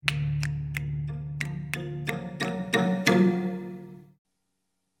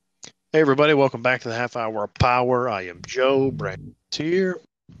Hey everybody, welcome back to the Half Hour of Power. I am Joe. Brandon's here.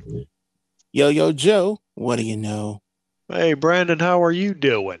 Yo, yo, Joe, what do you know? Hey Brandon, how are you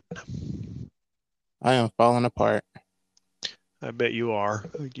doing? I am falling apart. I bet you are.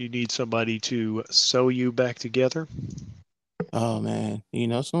 You need somebody to sew you back together? Oh man, you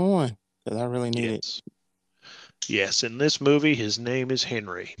know someone? Because I really need it. Yes. Yes, in this movie, his name is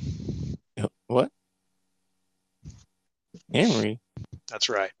Henry. What? Henry? That's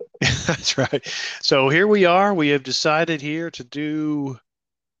right. That's right. So here we are. We have decided here to do,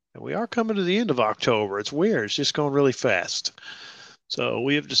 and we are coming to the end of October. It's weird. It's just going really fast. So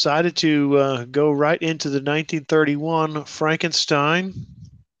we have decided to go right into the 1931 Frankenstein,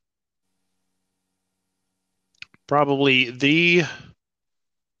 probably the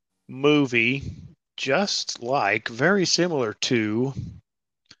movie, just like, very similar to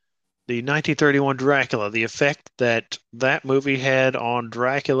the 1931 Dracula. The effect that that movie had on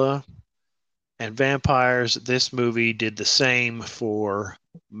Dracula and vampires, this movie did the same for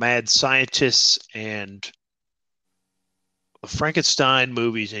mad scientists and Frankenstein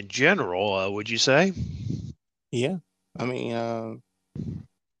movies in general, would you say? Yeah. I mean, uh,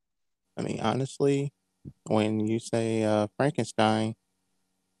 honestly, when you say Frankenstein,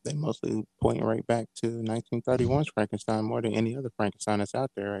 they mostly point right back to 1931's Frankenstein more than any other Frankenstein that's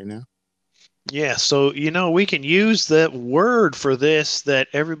out there right now. Yeah, so we can use that word for this that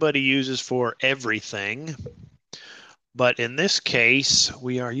everybody uses for everything, but in this case,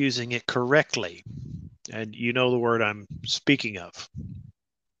 we are using it correctly. And you know the word I'm speaking of.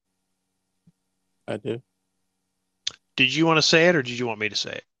 I do. Did you want to say it or did you want me to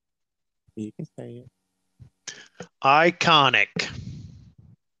say it? You can say it. Iconic.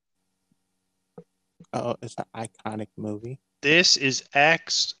 Oh, it's an iconic movie. This is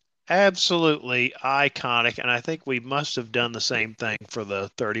absolutely iconic. And I think we must have done the same thing for the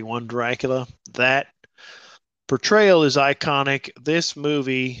 31 Dracula. That portrayal is iconic. This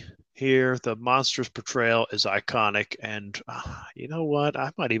movie here, the monstrous portrayal is iconic. And you know what?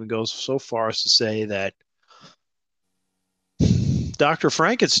 I might even go so far as to say that Dr.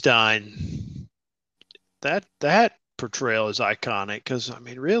 Frankenstein, that portrayal is iconic because I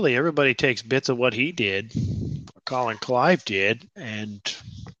mean, really, everybody takes bits of what he did, what Colin Clive did, and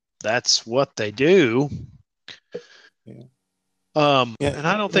that's what they do. Yeah. Yeah. And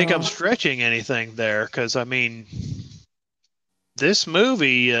I don't think I'm No, stretching anything there because I mean, this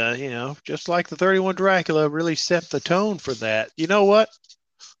movie, just like the 31 Dracula, really set the tone for that. You know what?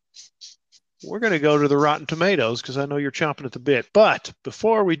 We're going to go to the Rotten Tomatoes because I know you're chomping at the bit. But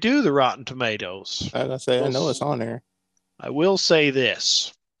before we do the Rotten Tomatoes, I gotta say, I we'll, know it's on there. I will say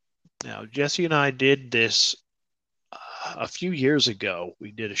this. Now, Jesse and I did this a few years ago.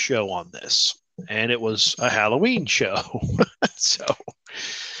 We did a show on this, and it was a Halloween show. so,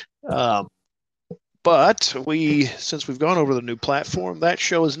 um, but since we've gone over the new platform, that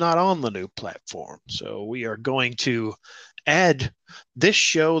show is not on the new platform. So we are going to add this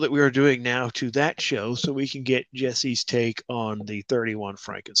show that we are doing now to that show so we can get Jesse's take on the 31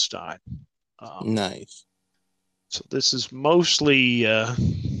 Frankenstein. Um, Nice. so this is mostly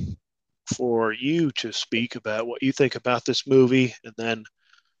for you to speak about what you think about this movie, and then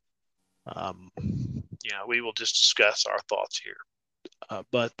we will just discuss our thoughts here.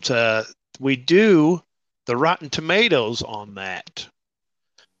 But we do the Rotten Tomatoes on that.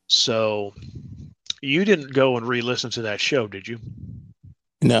 So you didn't go and re-listen to that show, did you?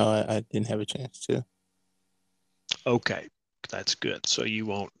 No, I didn't have a chance to. Okay, that's good. So you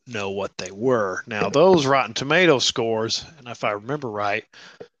won't know what they were. Now those Rotten Tomato scores, and if I remember right,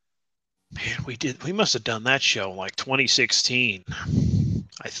 man, we must have done that show in like 2016, I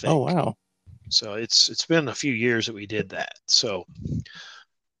Oh, think. wow. So it's been a few years that we did that. So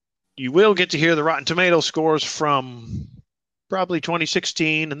you will get to hear the Rotten Tomato scores from probably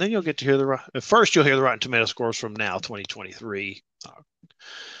 2016, and then you'll get to hear first you'll hear the Rotten Tomato scores from now 2023.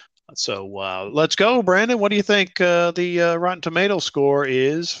 So let's go, Brandon. What do you think the Rotten Tomato score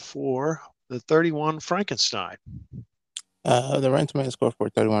is for the 31 Frankenstein? The Rotten Tomato score for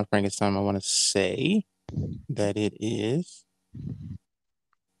 31 Frankenstein, I want to say that it is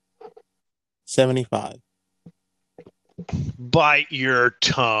 75. Bite your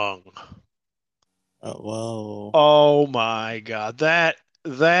tongue. Oh, whoa. Oh my God, that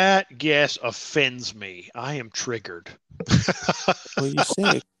guess offends me. I am triggered. Well, you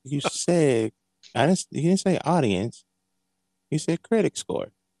didn't say audience. You said critic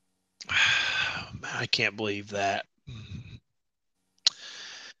score. I can't believe that.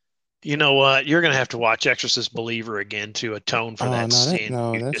 You know what? You're gonna have to watch Exorcist Believer again to atone for Oh, that sin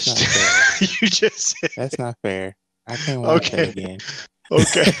no, you that's just not fair. you just said. That's not fair. I can't watch that Okay, again.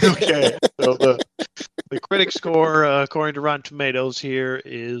 Okay, okay. So the critic score, according to Rotten Tomatoes, here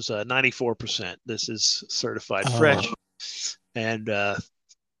is 94%. This is certified fresh, Oh, and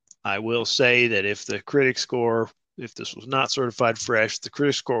I will say that if the critic score, if this was not certified fresh, the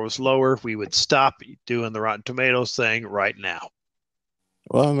critic score was lower, we would stop doing the Rotten Tomatoes thing right now.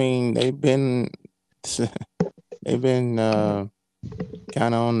 well, I mean, they've been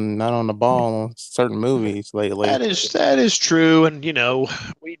kind of on not on the ball on certain movies lately. That is true, and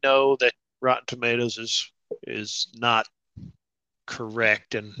we know that Rotten Tomatoes is not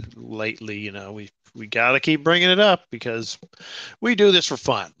correct, and lately, we got to keep bringing it up because we do this for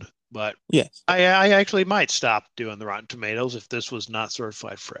fun. But Yes. I actually might stop doing the Rotten Tomatoes if this was not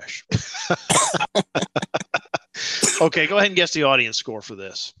certified fresh. Okay, go ahead and guess the audience score for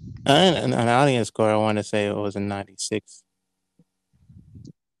this. And an audience score, I want to say it was a 96.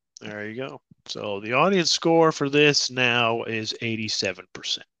 There you go. So the audience score for this now is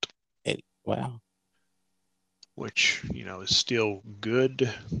 87%, 80. Wow. which, is still good.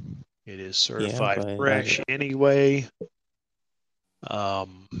 It is Yeah, certified but fresh anyway.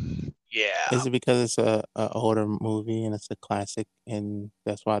 Yeah. is it because it's a older movie and it's a classic, and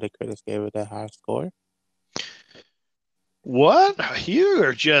that's why the critics gave it that high score? What? You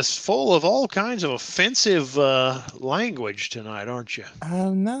are just full of all kinds of offensive language tonight, aren't you?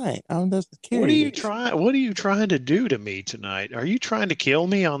 I'm not. I'm just curious. What are you trying to do to me tonight? Are you trying to kill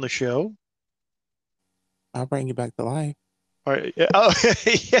me on the show? I'll bring you back to life. Oh, yeah,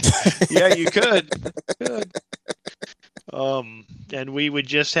 yeah, you could. Could. And we would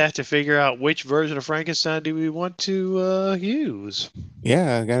just have to figure out which version of Frankenstein do we want to use.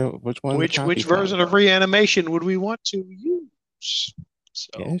 Yeah, I got which one's the Which copycat? version of reanimation would we want to use? Yeah, So,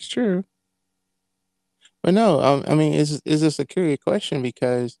 it's true. But no, I mean, is this a curious question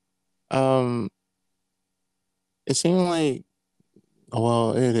because um, it seemed like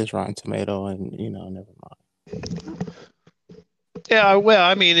well, it is Rotten Tomato, and never mind. yeah, well,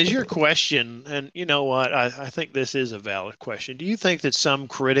 I mean, is your question, and you know what? I think this is a valid question. Do you think that some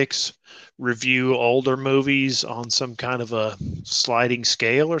critics review older movies on some kind of a sliding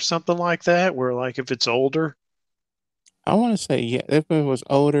scale or something like that, where like if it's older, I want to say yeah, if it was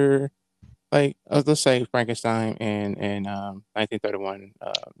older, like let's say Frankenstein and 1931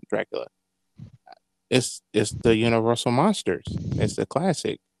 Dracula, it's the Universal monsters. It's the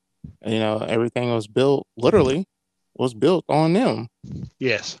classic. Everything was built literally was built on them.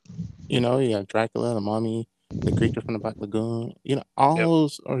 yes, You have Dracula, the Mummy, the creature from the Black Lagoon. yep. All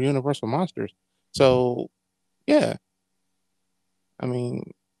those are Universal monsters. So yeah, I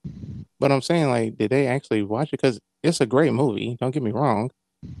mean, but I'm saying like, did they actually watch it? Because it's a great movie. Don't get me wrong.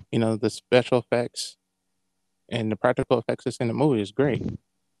 The special effects and the practical effects that's in the movie is great.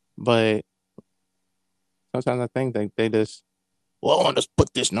 But sometimes I think that they just, well, I want to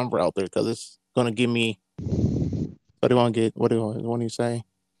put this number out there because it's gonna give me. What do you want to get? What do you say?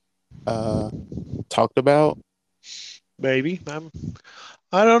 Uh, Talked about. Maybe.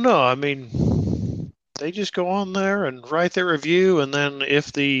 I don't know. I mean, they just go on there and write their review, and then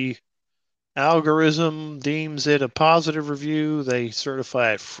if the algorithm deems it a positive review, they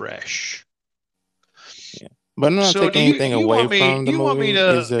certify it fresh. Yeah, but I'm not So taking anything do you away want me from do the you want me movie.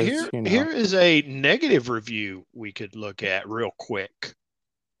 to Is just here is a negative review we could look at real quick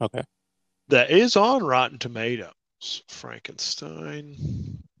okay. that is on Rotten Tomatoes. Frankenstein.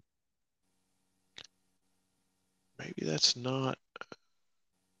 Maybe that's not.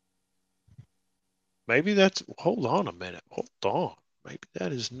 Maybe that's. Hold on a minute. Hold on. Maybe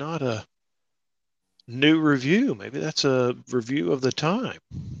that is not a new review. Maybe that's a review of the time.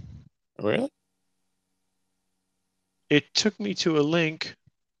 Really? It took me to a link.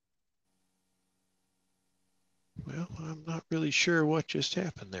 Well, I'm not really sure what just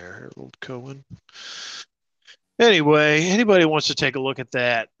happened there, Harold Cohen. Anyway, anybody wants to take a look at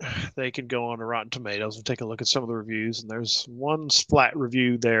that, they can go on to Rotten Tomatoes and take a look at some of the reviews. And there's one flat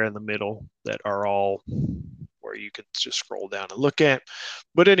review there in the middle that are all where you can just scroll down and look at.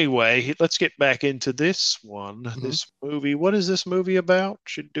 But anyway, let's get back into this one, Hmm. this movie. What is this movie about?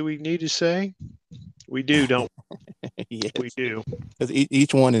 Do we need to say? We do, don't we? Yes, Do. because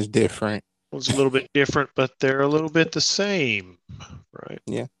each one is different. It's a little bit different, but they're a little bit the same, right?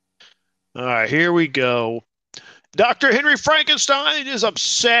 Yeah. All right, here we go. Dr. Henry Frankenstein is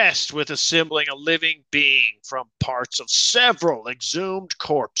obsessed with assembling a living being from parts of several exhumed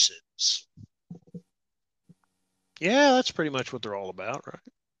corpses. Yeah, that's pretty much what they're all about, right?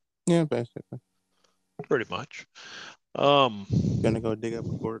 Yeah, basically. Pretty much. Um, Gonna go dig up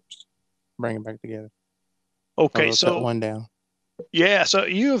a corpse, bring it back together. I'll okay, go cut so one down. yeah, so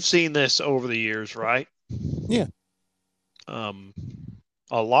you have seen this over the years, right? Yeah. Um,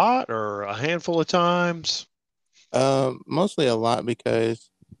 a lot or a handful of times? Mostly a lot because,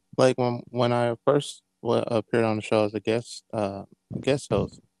 like when I first appeared on the show as a guest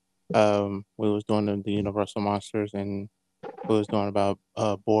host, we was doing the Universal Monsters, and we was doing about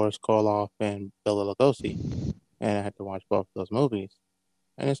Boris Karloff and Bela Lugosi, and I had to watch both of those movies.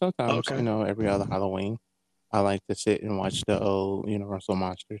 And then sometimes, Okay. every other Halloween, I like to sit and watch the old Universal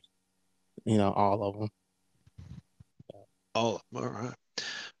Monsters, all of them. Oh, all right.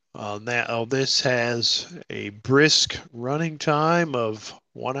 Now, this has a brisk running time of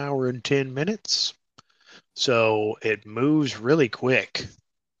 1 hour and 10 minutes. So it moves really quick,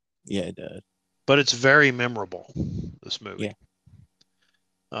 Yeah, it does. but it's very memorable, this Yeah. movie.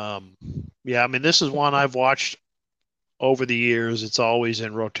 Um, yeah, I mean, this is one I've watched over the years. It's always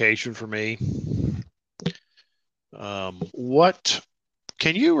in rotation for me. What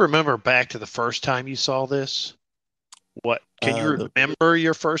can you remember back to the first time you saw this? What can you The remember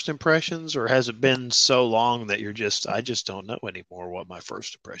your first impressions, or has it been so long that I just don't know anymore what my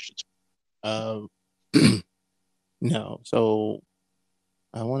first impressions? uh, no. So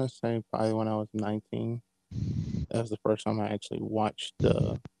I want to say probably when I was 19. That was the first time I actually watched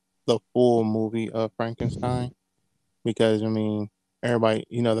the full movie of Frankenstein. Because I mean, everybody,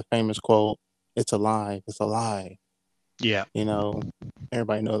 the famous quote, "It's alive, it's alive." Yeah. You know,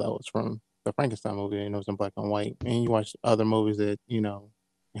 everybody know that was from the Frankenstein movie, and it was in black and white. And you watch other movies that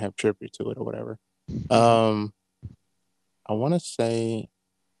have tribute to it or whatever. Hmm. Um, I want to say,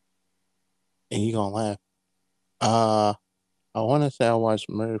 and you gonna laugh. Uh, I want to say I watched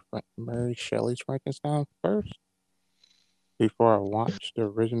Mary Shelley's Frankenstein first before I watched the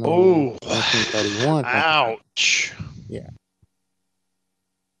original Oh, 1931 Frankenstein. ouch. Yeah,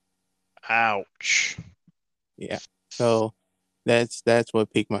 Ouch. yeah. So that's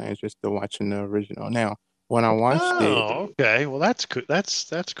what piqued my interest to watching the original. Now, when I watched it, Oh, okay. Well, that's cool.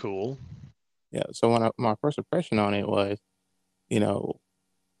 That's cool. yeah. So my first impression on it was, you know,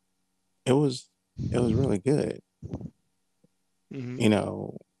 it was it was really good. Hmm. You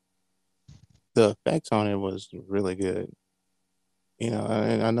know, the effects on it was really good.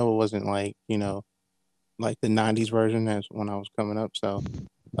 And I know it wasn't like like the '90s version as when I was coming up. So,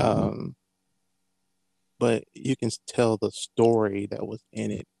 um, but you can tell the story that was in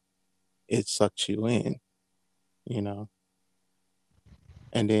it. It sucks you in, you know.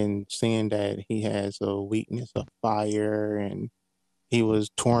 And then seeing that he has a weakness of fire and he was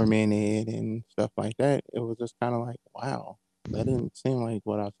tormented and stuff like that, it was just kind of like, wow, that didn't seem like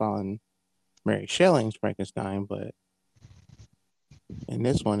what I saw in Mary Shelley's Frankenstein, but in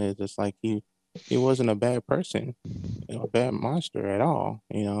this one, it's just like he wasn't a bad person, a bad monster at all.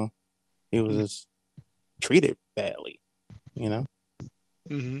 He was just treated badly, you know,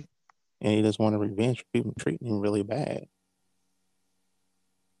 Hmm. and he just wanted revenge for people treating him really bad.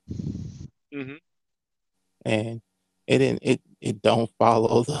 Hmm. And it don't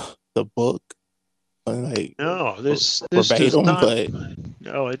follow the book like No, this does verbatim, not. but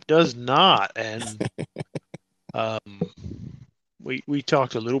No, it does not. And um, we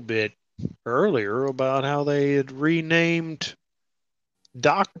talked a little bit earlier about how they had renamed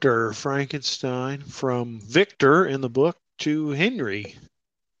Dr. Frankenstein from Victor in the book to Henry.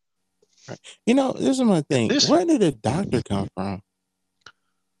 this is my And thing. this, Where did the doctor come from?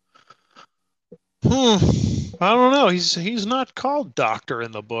 I don't know. He's not called Doctor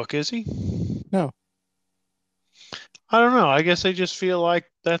in the book, is he? No, I don't know. I guess they just feel like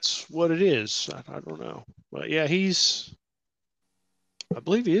that's what it is. I don't know. But yeah, I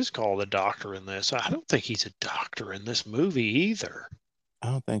believe he is called a doctor in this. I don't think he's a doctor in this movie either. I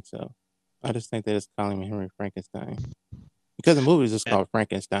don't think so. I just think they just calling him Henry Frankenstein because the movie is just And called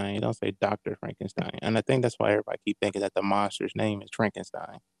Frankenstein. You don't say Doctor Frankenstein, and I think that's why everybody keep thinking that the monster's name is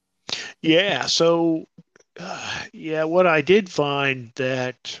Frankenstein. yeah, so yeah, what I did find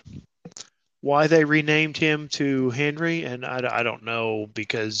that why they renamed him to Henry, and I don't know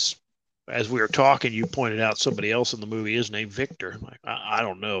because as we were talking, you pointed out somebody else in the movie is named Victor. I'm like, I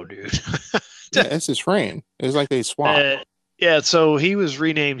don't know, dude. Yeah, that's his friend. It's like they swap. uh, yeah, so he was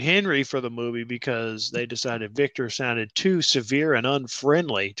renamed Henry for the movie because they decided Victor sounded too severe and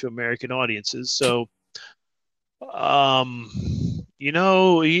unfriendly to American audiences. So, um, you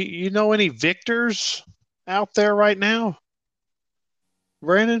know any Victors out there right now,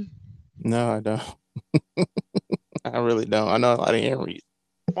 Brandon? No, I don't. I really don't. I know a lot of Henrys.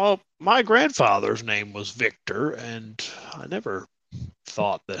 Well, my grandfather's name was Victor, and I never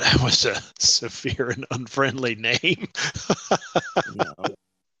thought that that was a severe and unfriendly name. No.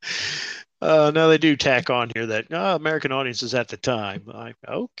 Now they do tack on here that American audiences at the time. Like,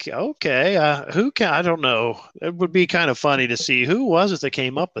 okay, okay, who can I don't know. It would be kind of funny to see who was it that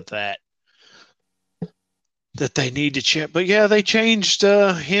came up with that they need to check. But yeah, they changed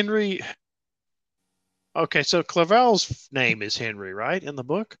Henry. Okay, so Clavel's name is Henry, right, in the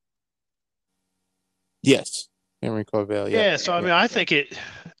book? Yes, Henry Covell. Yep, Yeah, so I mean, yep. I think it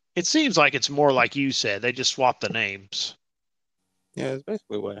seems like it's more like you said. They just swapped the names. Yeah, that's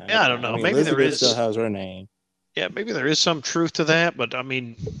basically what Yeah, I happened. don't I know. mean, Maybe there Elizabeth still is. has her name. Yeah, maybe there is some truth to that, but I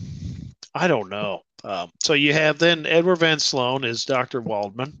mean, I don't know. So you have then Edward Van Sloan is Dr.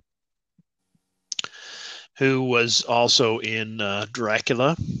 Waldman, who was also in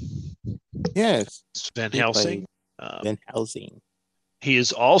Dracula, Yes, Van he played Helsing. Um, Van Helsing. he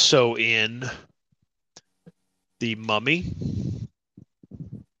is also in The Mummy.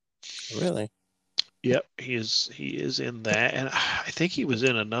 Really? Yep, he is in that, and I think he was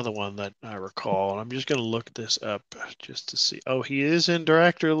in another one that I recall. And I'm just going to look this up just to see. Oh, he is in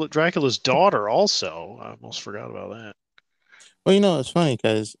Dracula's daughter also. I almost forgot about that. Well, it's funny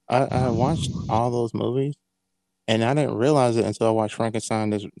because I watched all those movies and I didn't realize it until I watched Frankenstein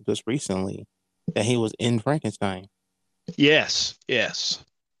this recently that he was in Frankenstein Yes, yes,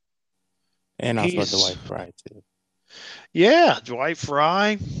 and also he's Dwight Frye too. yeah, Dwight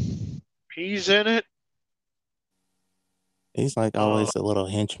Fry. He's in it. He's like Uh, always a little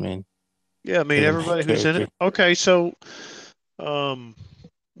henchman yeah, I to mean the main everybody who's in it. character. Okay, so um,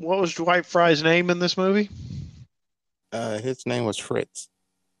 what was Dwight Fry's name in this movie? His name was Fritz.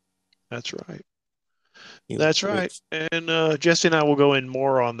 That's right. He was That's right. Fritz. And Jesse and I will go in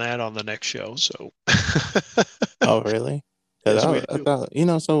more on that on the next show. So, Oh, really? Because yes, we I do. thought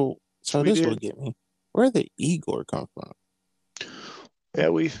Yes, so we this did. would get me. Where did Igor come from? Yeah,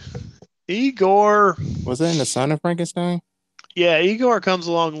 we Igor. Was that in the Son of Frankenstein? Yeah, Igor comes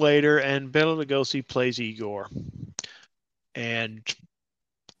along later, and Bela Lugosi plays Igor. And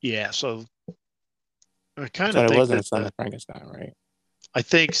yeah, so I kind So of it think wasn't that the Son of Frankenstein, right? I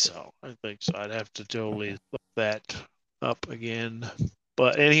think so. I think so. I'd have to totally Okay. look that up again.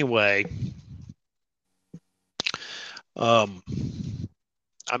 But anyway, um,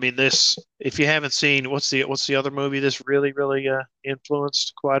 I mean, this. If you haven't seen, what's the other movie this really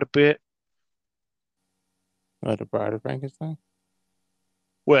influenced quite a bit? Or the Bride of Frankenstein?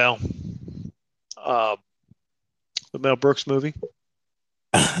 Well, um, the Mel Brooks movie,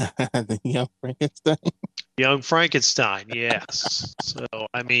 The Young Frankenstein? Young Frankenstein. Yes. So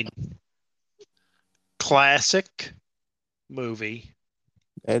I mean, classic movie.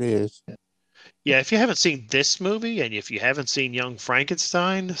 That is. Yeah, if you haven't seen this movie and if you haven't seen Young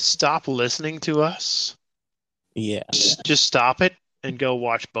Frankenstein, stop listening to us. Yeah. Just stop it and go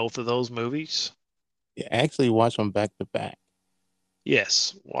watch both of those movies. Yeah. Actually watch them back to back.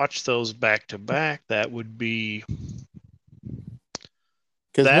 Yes, watch those back to back. Because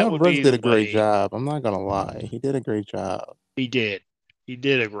That Mel would Brooks be did the a great way job. I'm not gonna lie. He did a great job. he did. He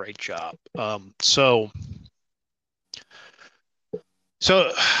did a great job. So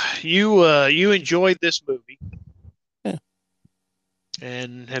you enjoyed this movie Yeah.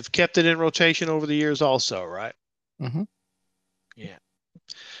 and have kept it in rotation over the years also, right? Hmm. Yeah.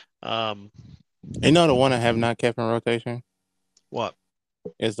 Um, The one I have not kept in rotation what?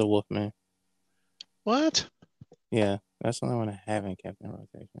 is the Wolfman. What? Yeah, that's the only one I haven't kept in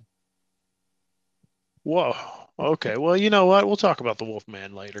rotation. Whoa. Okay. Well, you know what? We'll talk about the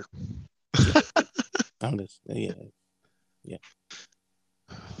Wolfman later. Yeah, I'm just yeah, yeah.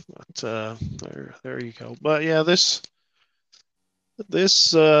 But there you go. But yeah, this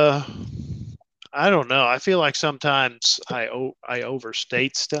I don't know. I feel like sometimes I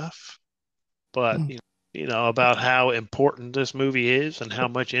overstate stuff, but Mm. you know about how important this movie is and how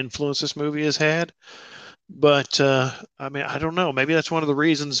much influence this movie has had. But I mean, I don't know. Maybe that's one of the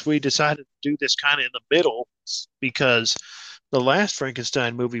reasons we decided to do this kind of in the middle because the last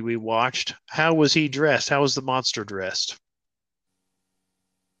Frankenstein movie we watched, how was he dressed? How was the monster dressed?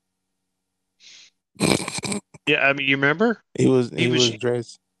 Yeah, I mean, you remember? He He was was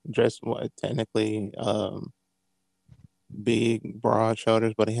dressed what technically big broad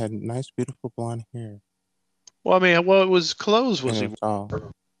shoulders, but he had nice beautiful blonde hair well, I mean, what was clothes and was he he was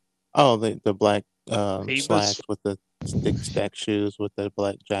tall. Oh, the black He was, slacks with the stick stack shoes with the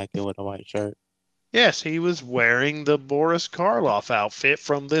black jacket with a white shirt. yes, he was wearing the Boris Karloff outfit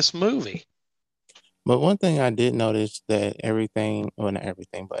from this movie. But one thing I did notice that well, not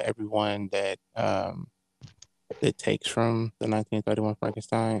everything, but everyone that takes from the 1931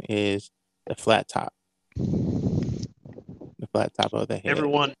 Frankenstein is the flat top, the flat top of the head.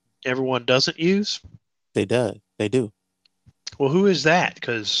 Everyone, everyone doesn't use. They do. Well, who is that?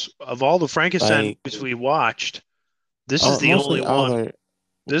 Because of all the Frankenstein Like, movies we watched, this is oh, the only mostly all one. the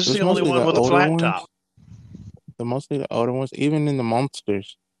This is it's the only mostly one the with a older flat top. ones. The mostly the older ones, even in the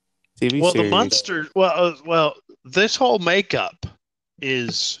Monsters TV Well, the series. monster. Well, this whole makeup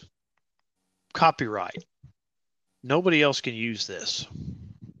is copyright. Nobody else can use this.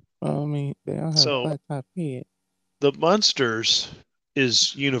 Well, I mean, they all have So flat top head. the monsters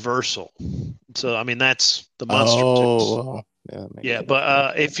is universal. So I mean that's the monsters Oh, is well, yeah, yeah. that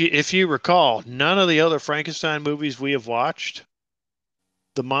But makes if you recall, none of the other Frankenstein movies we have watched,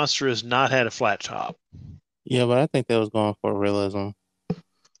 the monster has not had a flat top. yeah, but I think they was going for realism.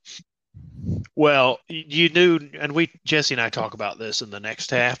 Well, you knew, and we Jesse and I talk about this in the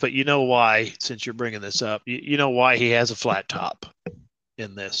next half, but you know why, since you're bringing this up, you know why he has a flat top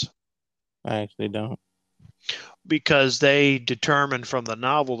in this. I actually don't. Because they determined from the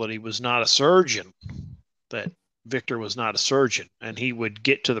novel that he was not a surgeon, that Victor was not a surgeon, and he would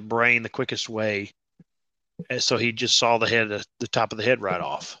get to the brain the quickest way. And so he just saw the top of the head right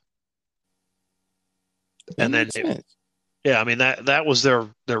off. That And then, makes sense. yeah, I mean that was their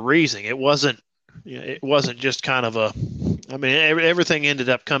reasoning. It wasn't just kind of a. I mean, everything ended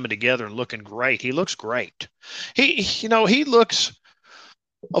up coming together and looking great. He looks great. He looks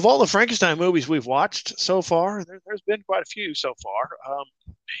of all the Frankenstein movies we've watched so far. There's been quite a few so far.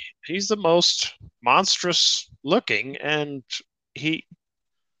 He's the most monstrous looking, and he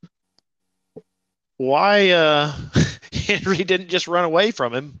why Henry didn't just run away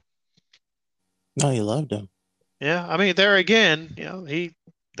from him. No, you loved him. Yeah, I mean there again,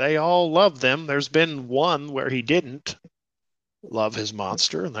 they all love them. There's been one where he didn't love his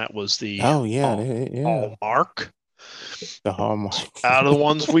monster, and that was the Oh yeah, yeah. Hallmark. The Hallmark. Out of the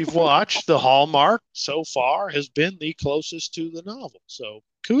ones we've watched, the Hallmark so far has been the closest to the novel. So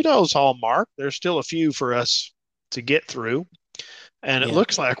kudos, Hallmark. There's still a few for us to get through. And it Yeah.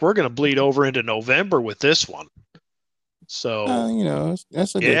 looks like we're going to bleed over into November with this one. So,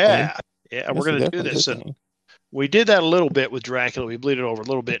 That's a good thing. yeah, yeah, we're That's a going to do definitely this. good And thing. we did that a little bit with Dracula. We bleeded over a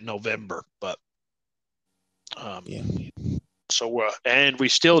little bit in November, but um, Yeah. and we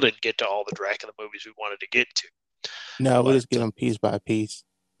still didn't get to all the Dracula movies we wanted to get to. No, we But just get them piece by piece.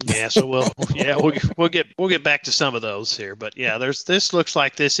 yeah, so we'll get back to some of those here. But yeah, this looks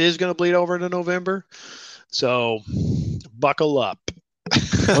like this is going to bleed over into November. So buckle up.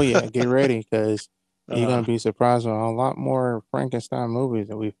 Oh yeah, get ready because you're uh, gonna be surprised on a lot more Frankenstein movies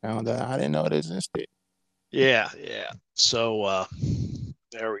that we found out. I didn't know it existed. yeah, yeah. So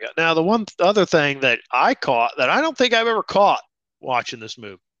there we go. Now the other thing that I caught that I don't think I've ever caught watching this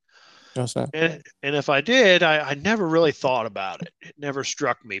movie. What's that? And if I did, I never really thought about it. It never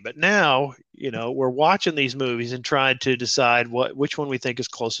struck me. But now, we're watching these movies and trying to decide which one we think is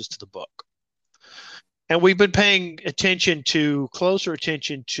closest to the book. And we've been paying closer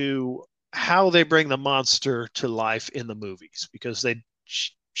attention to how they bring the monster to life in the movies because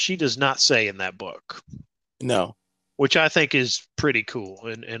she does not say in that book, No, which I think is pretty cool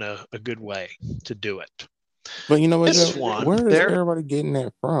in a good way to do it. but you know what, This Joe? one Where is there everybody getting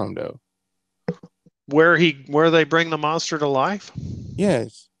that from, though? where they bring the monster to life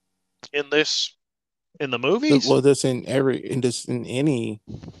Yes. in this in the movies. Well, this in any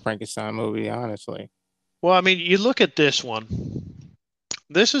Frankenstein movie, honestly. Well, I mean, you look at this one.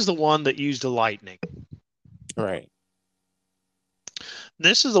 This is the one that used a lightning. Right.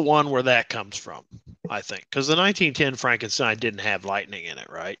 This is the one where that comes from, I think, because the 1910 Frankenstein didn't have lightning in it,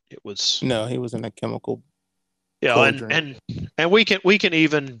 right? It was, No, he was in a chemical and cauldron. and we can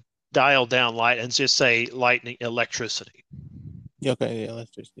even dial down light and just say lightning electricity, Yeah, okay, yeah,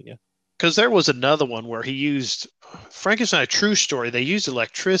 let's just yeah. because there was another one where he used Frankenstein, a true story. They used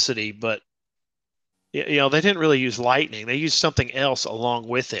electricity, but they didn't really use lightning. They used something else along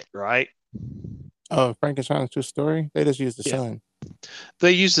with it, right? Oh, Frankenstein's true story. They just used the Yeah, sun.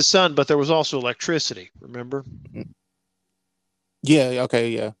 they used the sun, but there was also electricity. Remember? Mm. Yeah. Okay.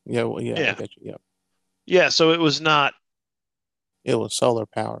 Yeah. Yeah. Well, yeah. I Yeah, get you. Yeah. yeah. So it was not. It was solar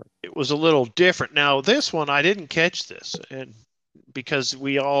powered. It was a little different. Now this one I didn't catch this, and because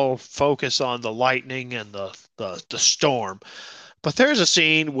we all focus on the lightning and the storm, but there's a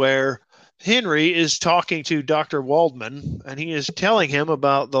scene where Henry is talking to Dr. Waldman, and he is telling him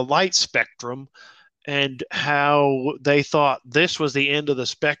about the light spectrum and how they thought this was the end of the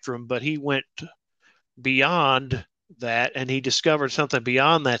spectrum, but he went beyond that and he discovered something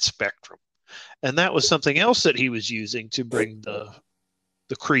beyond that spectrum. And that was something else that he was using to bring the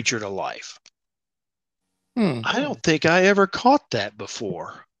creature to life. Hmm. I don't think I ever caught that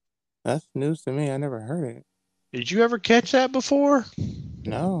before. That's news to me. I never heard it. Did you ever catch that before?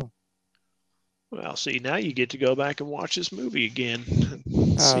 No. Well, see, now you get to go back and watch this movie again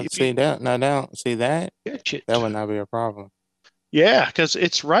and see if you See that now, see that catch that it. would not be a problem. Yeah, because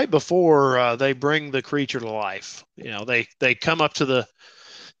it's right before they bring the creature to life. They come up to the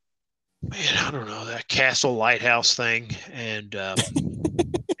man, I don't know, that castle lighthouse thing, and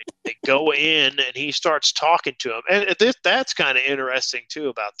they go in, and he starts talking to him. And that's kind of interesting too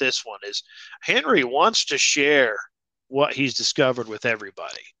about this one is Henry wants to share what he's discovered with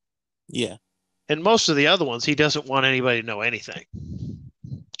everybody, Yeah, and most of the other ones he doesn't want anybody to know anything.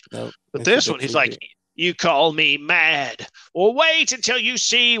 nope, But it's a this big one, he's like, secret. "You call me mad? Well, wait until you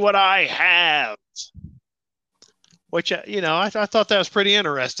see what I have." Which I thought that was pretty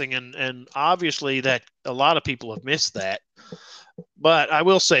interesting, and obviously that a lot of people have missed that. But I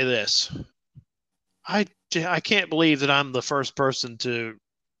will say this: I I can't believe that I'm the first person to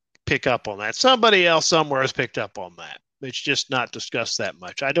pick up on that. Somebody else somewhere has picked up on that. It's just not discussed that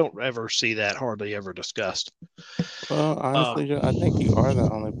much. I don't ever see that hardly ever discussed. Well, Um, honestly, Joe, I think you are the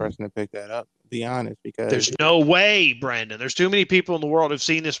only person to pick that up. To be honest, because there's no way, Brandon. There's too many people in the world who've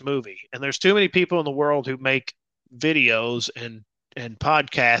seen this movie, and there's too many people in the world who make videos and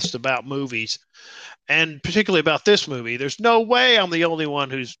podcasts about movies, and particularly about this movie. There's no way I'm the only one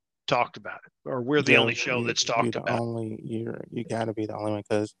who's talked about it, or we're the only Joe, show that's you talked the about it. only you got to be the only one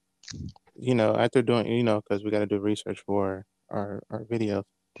because after doing because we got to do research for our videos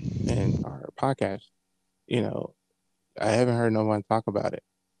and our podcast. You know, I haven't heard no one talk about it.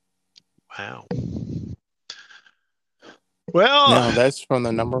 Wow. Well, Now that's from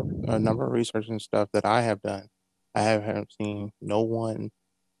the number of research and stuff that I have done. I haven't seen no one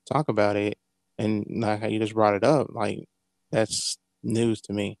talk about it, and like how you just brought it up, like that's news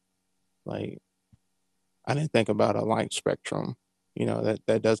to me. Like I didn't think about a light spectrum.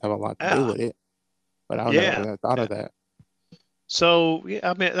 That does have a lot to do yeah, with it, but I would never yeah. have thought of that. So yeah,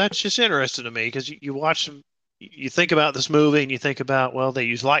 I mean that's just interesting to me because you watch them, you think about this movie and you think about well they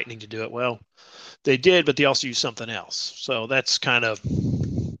use lightning to do it. Well, they did, but they also used something else. So that's kind of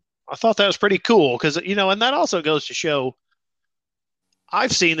I thought that was pretty cool because and that also goes to show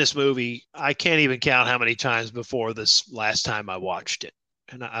I've seen this movie. I can't even count how many times before this last time I watched it,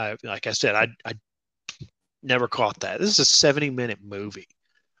 and I like I said I never caught that. This is a 70-minute movie.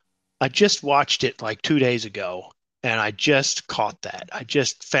 I just watched it like 2 days ago, and I just caught that. I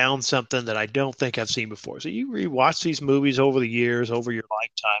just found something that I don't think I've seen before. So you rewatch these movies over the years, over your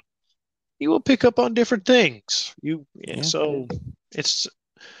lifetime, you will pick up on different things. Yeah, So it's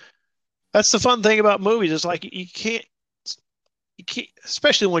that's the fun thing about movies. It's like you can't,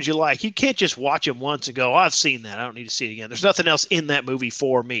 especially the ones you like. You can't just watch them once and go, oh, "I've seen that. I don't need to see it again." There's nothing else in that movie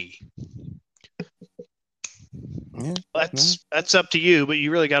for me. yeah, no. That's up to you, but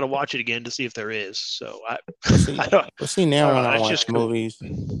you really got to watch it again to see if there is. So I, But see, I don't, I now don't know. That's just cool.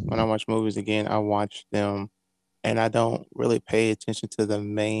 when I watch movies again, I watch them and I don't really pay attention to the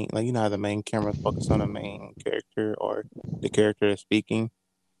main, like how the main camera focus on the main character or the character that's speaking.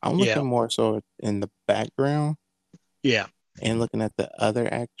 I'm Yeah, looking more so in the background yeah. and looking at the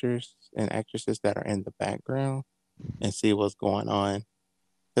other actors and actresses that are in the background and see what's going on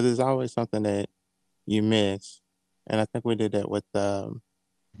because there's always something that you miss. And I think we did that with the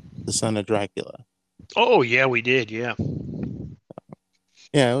Son of Dracula. Oh yeah, we did. Yeah.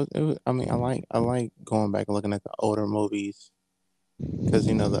 Yeah, I mean, I like going back and looking at the older movies because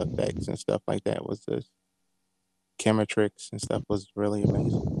the effects and stuff like that was just camera tricks and stuff was really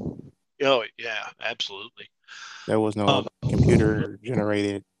amazing. Oh yeah, absolutely. There was no Um, computer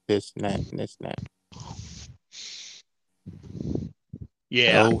generated this and that and this and that.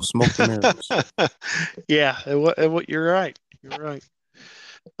 yeah. Oh, smoke and mirrors. Yeah, you're right. You're right.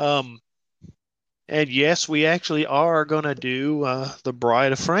 Um, and yes, we actually are going to do The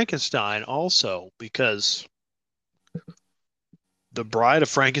Bride of Frankenstein also because The Bride of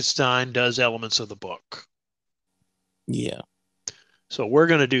Frankenstein does elements of the book. Yeah, So we're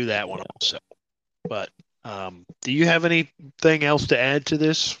going to do that one yeah. also. But do you have anything else to add to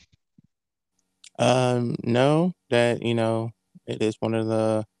this? No, that it is one of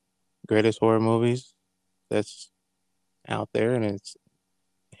the greatest horror movies that's out there, and it's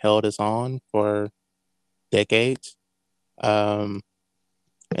held us on for decades. Um,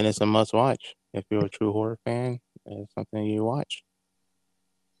 and it's a must watch if you're a true horror fan. It's something you watch,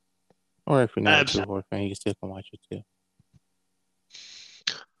 or if you're not a Abs- true horror fan, you still can watch it too.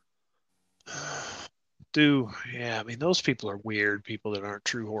 yeah, I mean, those people are weird, people that aren't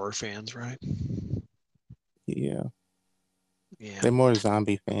true horror fans, right? Yeah, Yeah. they're more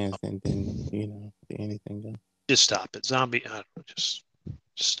zombie fans than anything else. Just stop it. Zombie, just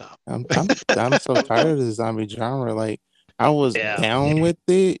stop. I'm so tired of the zombie genre. Like I was Yeah. down with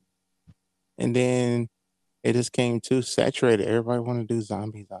it and then it just came too saturated. Everybody want to do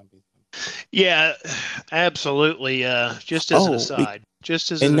zombies. Yeah, absolutely. Just as an Oh, aside,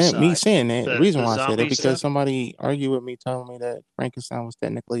 just as an and then me aside, saying that, the reason the why I said it zombie because stuff. somebody argued with me, telling me that Frankenstein was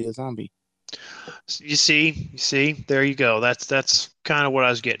technically a zombie. You see, there you go. That's kind of what I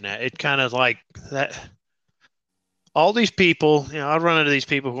was getting at. It kind of like that. All these people, I run into these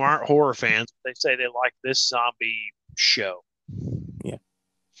people who aren't horror fans. They say they like this zombie show, Yeah,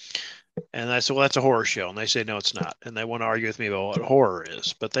 and I said, "Well, that's a horror show," and they say, "No, it's not," and they want to argue with me about what horror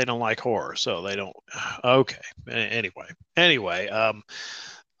is, but they don't like horror, so they don't. Okay, anyway,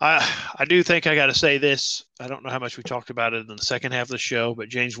 I do think I got to say this. I don't know how much we talked about it in the second half of the show, but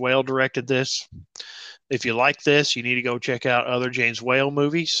James Whale directed this. If you like this, you need to go check out other James Whale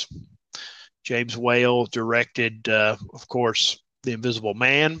movies. James Whale directed, of course, The Invisible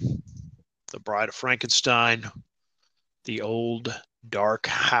Man, The Bride of Frankenstein, The Old Dark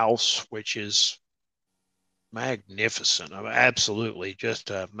House, which is magnificent. I mean, absolutely just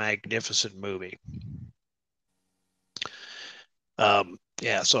a magnificent movie.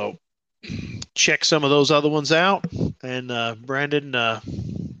 Yeah, so check some of those other ones out. And Brandon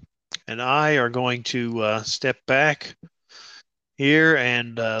and I are going to step back here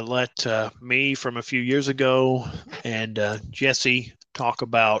and let me from a few years ago and Jesse talk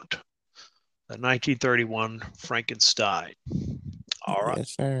about the 1931 Frankenstein. All right.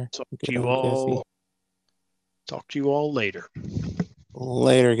 yes, sir. Talk to Good you old all. Jesse. Talk to you all later.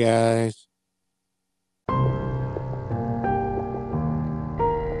 Later, guys.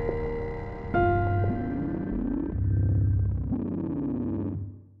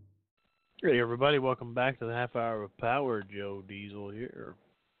 Hey everybody, welcome back to the half hour of power. Joe Diesel here.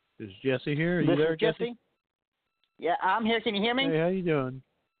 Is Jesse here? Are you This there, is Jesse. Yeah, I'm here. Can you hear me? Hey, how you doing?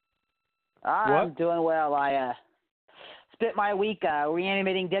 I'm What? doing well. I spent my week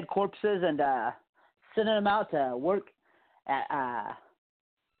reanimating dead corpses and sending them out to work at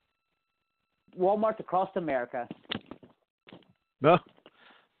Walmarts across America. No,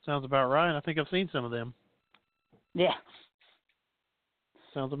 sounds about right. I think I've seen some of them. Yeah.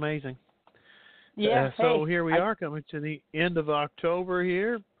 Sounds amazing. Yeah. So hey, here we are coming to the end of October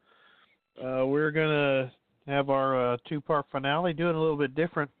here. We're going to have our two-part finale, doing a little bit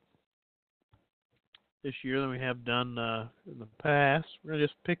different this year than we have done in the past. We're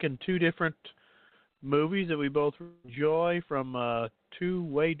just picking two different movies that we both enjoy from two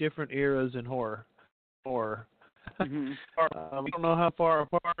way different eras in horror. Mm-hmm. We don't know how far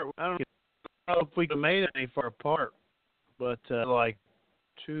apart. I don't know if we can made it any far apart, but like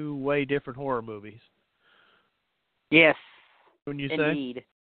two way different horror movies. Yes. Wouldn't you say? Indeed.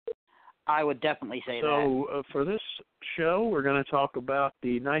 I would definitely say that. So for this show, we're going to talk about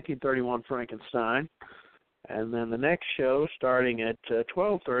the 1931 Frankenstein, and then the next show, starting at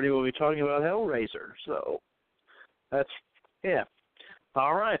 12:30, we'll be talking about Hellraiser. So that's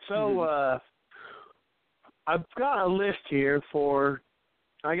All right. So I've got a list here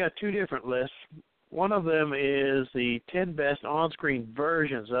I got two different lists. One of them is the 10 best on-screen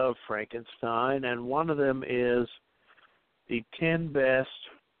versions of Frankenstein, and one of them is the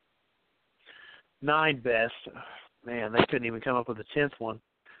 9 best, man, they couldn't even come up with a 10th one.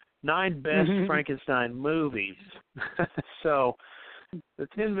 9 best Frankenstein movies. So the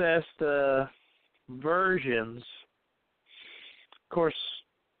 10 best versions, of course,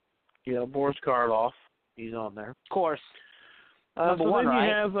 Boris Karloff, he's on there. Of course. So one, then right?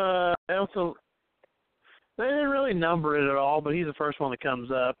 you have Elsa. They didn't really number it at all, but he's the first one that comes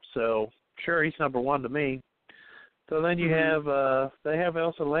up, so sure, he's number 1 to me. So then you have, they have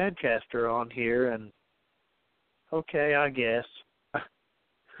Elsa Lancaster on here, and okay, I guess.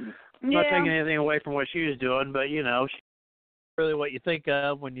 I'm not taking anything away from what she was doing, but, she's really what you think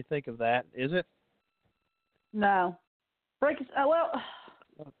of when you think of that, is it? No. Frankenstein, well,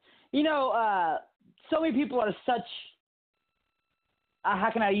 so many people are such, how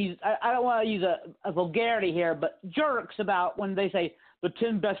can I use, I don't want to use a vulgarity here, but jerks about when they say the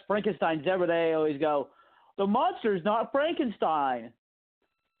 10 best Frankensteins ever, they always go, the monster's not Frankenstein.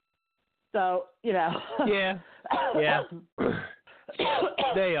 So, Yeah.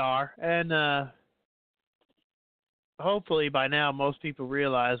 They are. And hopefully by now most people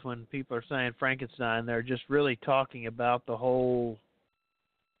realize when people are saying Frankenstein, they're just really talking about the whole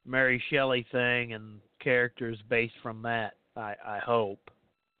Mary Shelley thing and characters based from that, I hope.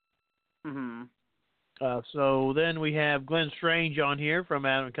 Mm-hmm. So then we have Glenn Strange on here from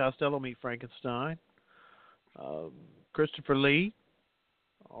Adam and Costello Meet Frankenstein. Christopher Lee.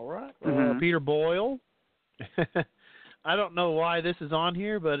 All right. Peter Boyle. I don't know why this is on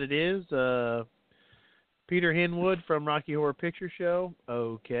here, but it is. Peter Hinwood from Rocky Horror Picture Show.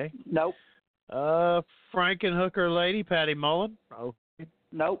 Okay. Nope. Frankenhooker lady, Patty Mullen. Oh,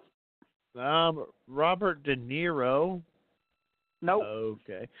 Nope. Robert De Niro. Nope.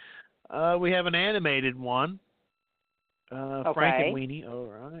 Okay. We have an animated one. Okay. Frankenweenie. All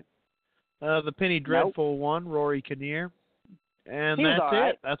right. The Penny Dreadful one, Rory Kinnear. And He was that's all right.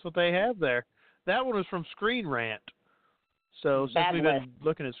 it. That's what they have there. That one was from Screen Rant. So since Bad we've list. been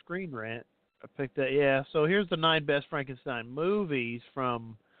looking at Screen Rant, I picked that. Yeah. So here's the 9 best Frankenstein movies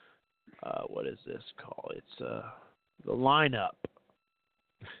from, what is this called? It's the lineup.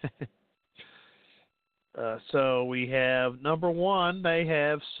 So we have number 1, they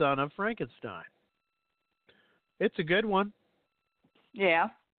have Son of Frankenstein. It's a good one. Yeah.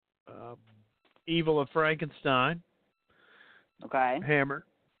 Evil of Frankenstein. Okay. Hammer.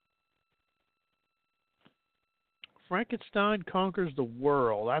 Frankenstein Conquers the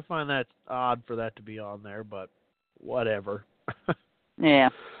World. I find that odd for that to be on there, but whatever. Yeah.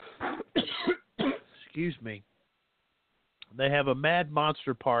 Excuse me. They have a Mad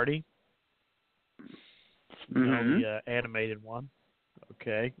Monster Party. You know, the animated one.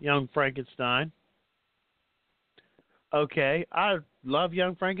 Okay. Young Frankenstein. Okay. I love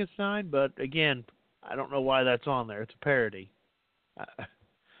Young Frankenstein, but again, I don't know why that's on there. It's a parody.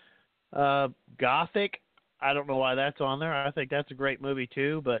 Gothic. I don't know why that's on there. I think that's a great movie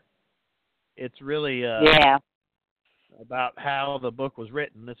too, but it's really about how the book was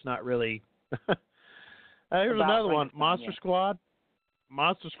written. It's not really. Here's About another one. Frankenstein, Monster Squad.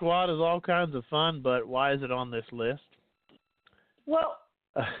 Monster Squad is all kinds of fun, but why is it on this list? Well,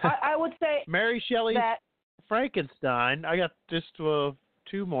 I would say Mary Shelley's that Frankenstein. I got just 2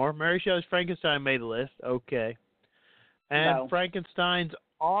 more. Mary Shelley's Frankenstein made the list. Okay. And No. Frankenstein's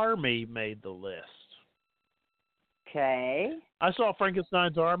Army made the list. Okay. I saw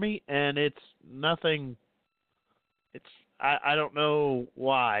Frankenstein's Army, and it's nothing. It's I don't know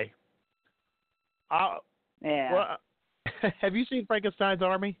why. Yeah. Well, have you seen Frankenstein's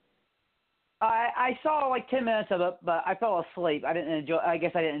Army? I saw like 10 minutes of it, but I fell asleep. I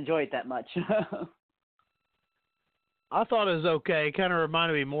guess I didn't enjoy it that much. I thought it was okay. It kind of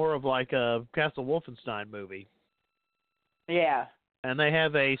reminded me more of like a Castle Wolfenstein movie. Yeah. And they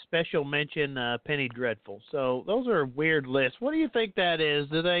have a special mention, Penny Dreadful. So those are weird lists. What do you think that is?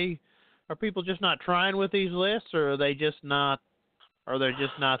 Are people just not trying with these lists, or are they just not? Are there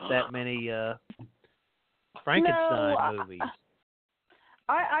just not that many Frankenstein movies?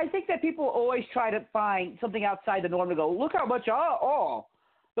 I think that people always try to find something outside the norm to go, look how much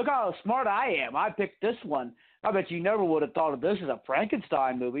look how smart I am. I picked this one. I bet you never would have thought of this as a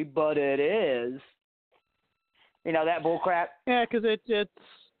Frankenstein movie, but it is. You know, that bull crap? Yeah, because it's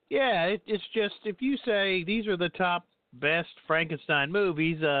just, if you say these are the top best Frankenstein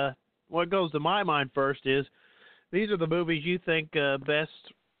movies, what goes to my mind first is these are the movies you think best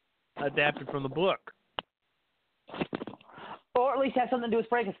adapted from the book. Or at least have something to do with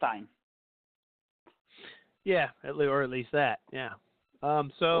Frankenstein. Yeah, or at least that, yeah.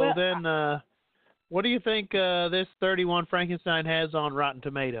 What do you think this 31 Frankenstein has on Rotten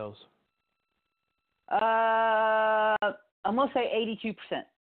Tomatoes? I'm going to say 82%.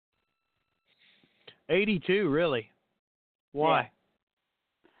 82, really? Why?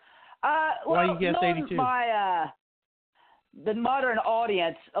 Yeah. Why you guess 82? The modern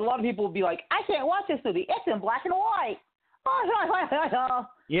audience, a lot of people will be like, I can't watch this movie. It's in black and white.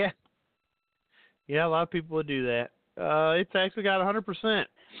 Yeah. Yeah, a lot of people would do that. It's actually got 100%.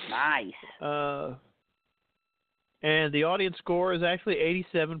 Nice. And the audience score is actually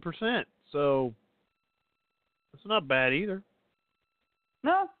 87%. So it's not bad either.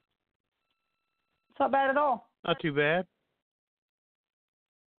 No. It's not bad at all. Not too bad.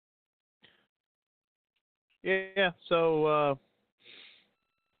 Yeah, so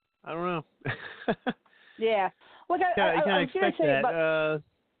I don't know. Yeah. Look, you I can't was going to expect say that. about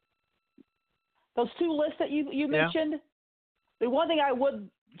those 2 lists that you mentioned, the one thing I would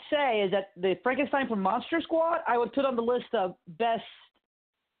say is that the Frankenstein from Monster Squad, I would put on the list of best,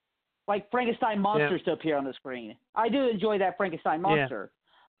 like, Frankenstein monsters to appear on the screen. I do enjoy that Frankenstein monster. Yeah.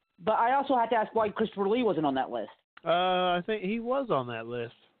 But I also have to ask why Christopher Lee wasn't on that list. I think he was on that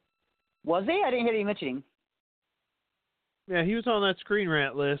list. Was he? I didn't hear you mentioning. Yeah, he was on that Screen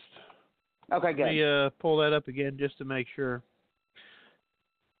Rant list. Okay, good. Let me pull that up again just to make sure.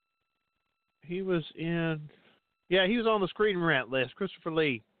 He was in... Yeah, he was on the Screen Rant list, Christopher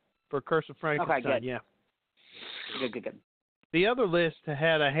Lee, for Curse of Frankenstein. Okay, good. Yeah. Good. The other list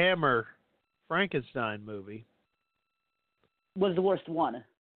had a Hammer Frankenstein movie. Was the worst one.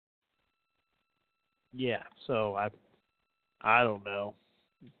 Yeah, so I don't know.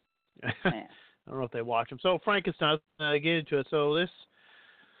 I don't know if they watch them. So Frankenstein, get into it. So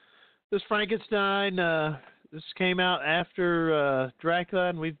this Frankenstein. This came out after Dracula,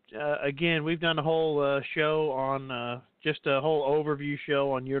 and we've done a whole show on just a whole overview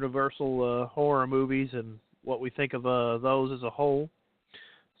show on Universal horror movies and what we think of those as a whole.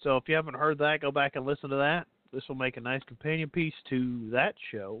 So if you haven't heard that, go back and listen to that. This will make a nice companion piece to that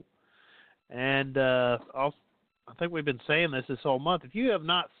show. And I think we've been saying this whole month. If you have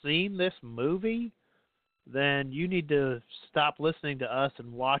not seen this movie, then you need to stop listening to us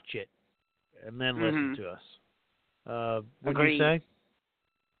and watch it, and then listen to us. Would Agreed. you say?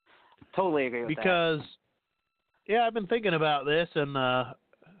 Totally agree with because, yeah, I've been thinking about this, and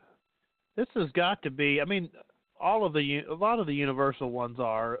this has got to be. I mean, a lot of the Universal ones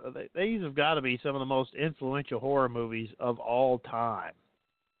are. These have got to be some of the most influential horror movies of all time.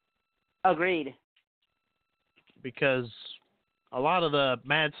 Agreed. Because a lot of the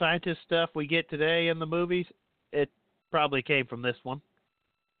mad scientist stuff we get today in the movies, it probably came from this one.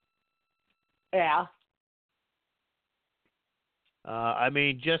 Yeah. I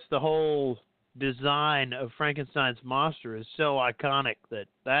mean, just the whole design of Frankenstein's monster is so iconic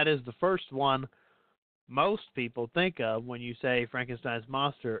that is the first one most people think of when you say Frankenstein's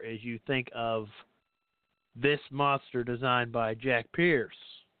monster, is you think of this monster designed by Jack Pierce.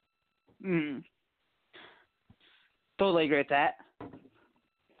 Totally agree with that.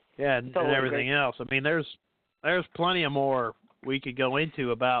 Yeah, and everything else. I mean, there's plenty of more we could go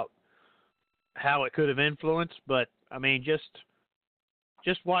into about how it could have influenced, but I mean, just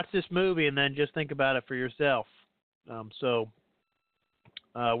watch this movie and then just think about it for yourself. So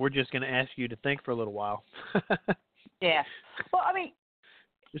we're just going to ask you to think for a little while. Yeah. Well, I mean,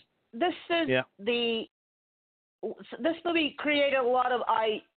 this movie created a lot of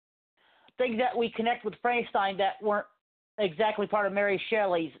things that we connect with Frankenstein that weren't exactly part of Mary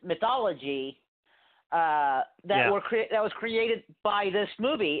Shelley's mythology. That was created by this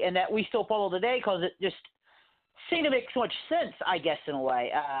movie, and that we still follow today because it just seemed to make so much sense, I guess, in a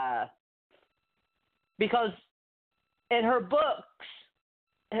way. Because in her books,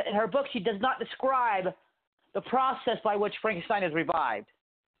 she does not describe the process by which Frankenstein is revived.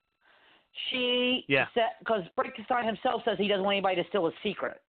 She said, because Frankenstein himself says he doesn't want anybody to steal his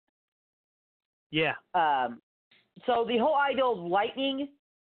secret. Yeah. So the whole idea of lightning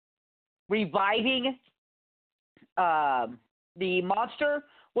reviving the monster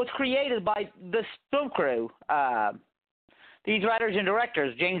was created by this film crew. These writers and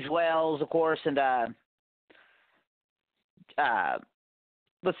directors, James Wells, of course, and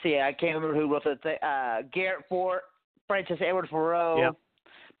let's see, I can't remember who wrote it. Garrett Fort, Francis Edward Thoreau. Yep.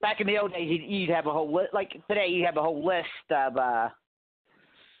 Back in the old days, you'd have a whole list. Like today, you have a whole list of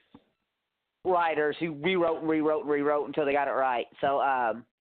writers who rewrote until they got it right. So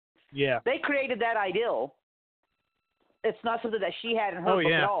they created that ideal. It's not something that she had in her book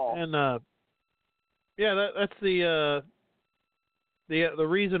at all. And that's the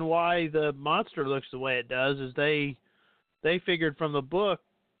reason why the monster looks the way it does is they figured from the book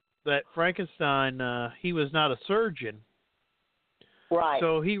that Frankenstein he was not a surgeon. Right.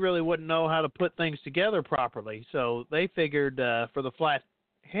 So he really wouldn't know how to put things together properly. So they figured for the flat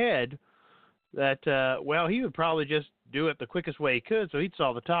head that, he would probably just do it the quickest way he could, so he'd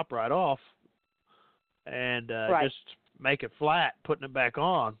saw the top right off and just make it flat, putting it back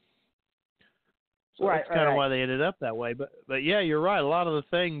on. So that's kind of why they ended up that way. But yeah, you're right. A lot of the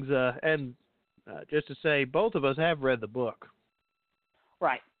things, and just to say, both of us have read the book.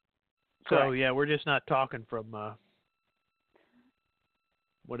 Right. So, yeah, we're just not talking from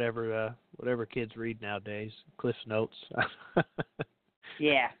whatever kids read nowadays, Cliff's Notes.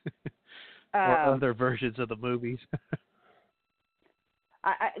 Yeah. Or other versions of the movies.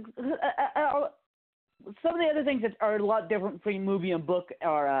 Some of the other things that are a lot different between movie and book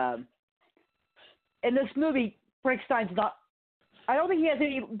are, in this movie, Frankenstein's not, I don't think he has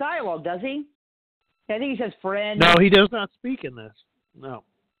any dialogue, does he? I think he says friend. No, he does not speak in this. No.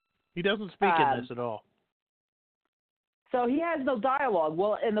 He doesn't speak in this at all. So he has no dialogue.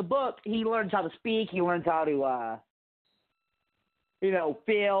 Well, in the book, he learns how to speak. He learns how to,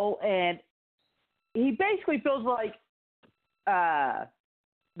 feel. And he basically feels like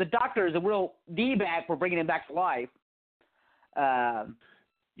the doctor is a real D-bag for bringing him back to life. Because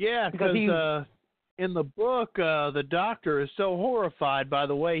in the book, the doctor is so horrified by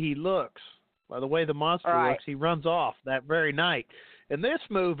the way he looks, by the way the monster looks, he runs off that very night. In this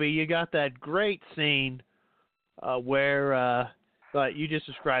movie, you got that great scene where you just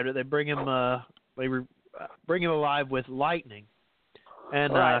described it. They bring him alive with lightning,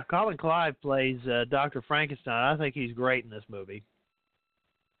 and Colin Clive plays Dr. Frankenstein. I think he's great in this movie.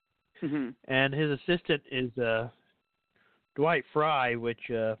 Mm-hmm. And his assistant is Dwight Fry,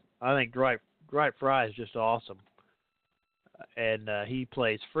 which I think Dwight Fry is just awesome, and he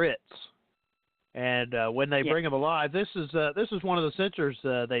plays Fritz. And when they bring him alive, this is one of the censors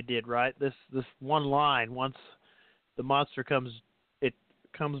they did, right? This one line, once the monster comes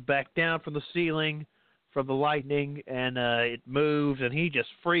back down from the ceiling, from the lightning, and it moves, and he just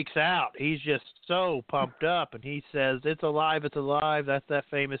freaks out. He's just so pumped up, and he says, "It's alive, it's alive." That's that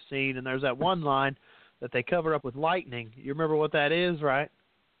famous scene, and there's that one line that they cover up with lightning. You remember what that is, right?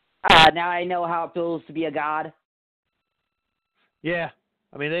 Now I know how it feels to be a god. Yeah.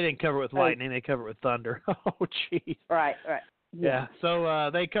 I mean, they didn't cover it with lightning. They cover it with thunder. Oh, jeez. Right. Yeah. So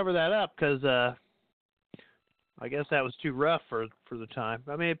they cover that up because I guess that was too rough for the time.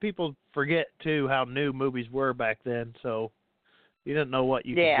 I mean, people forget, too, how new movies were back then. So you didn't know what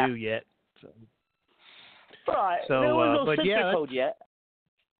you could do yet. So, right. So, there was no but censor code yet.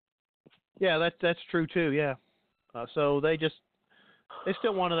 Yeah, that's true, too, yeah. So they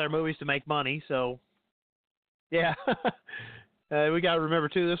still wanted their movies to make money. So, yeah. We got to remember,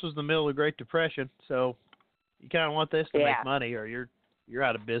 too, this was the middle of the Great Depression, so you kind of want this to make money or you're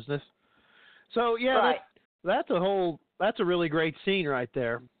out of business. So, yeah, that's a really great scene right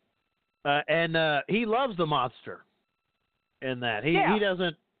there. And he loves the monster in that. He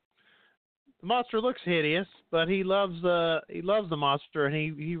doesn't – the monster looks hideous, but he loves the monster, and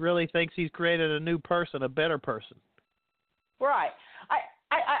he really thinks he's created a new person, a better person. Right.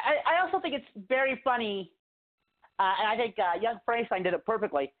 I also think it's very funny – and I think young Frankenstein did it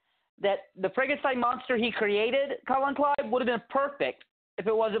perfectly, that the Frankenstein monster he created, Colin Clive, would have been perfect if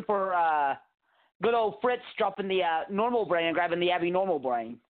it wasn't for good old Fritz dropping the normal brain and grabbing the abnormal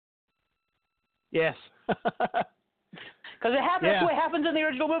brain. Yes. Because that's what happens in the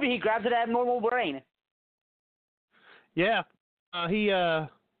original movie. He grabs an abnormal brain. Yeah. He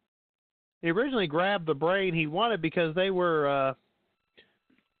originally grabbed the brain he wanted because they were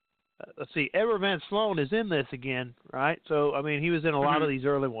let's see, Edward Van Sloan is in this again, right? So, I mean, he was in a lot of these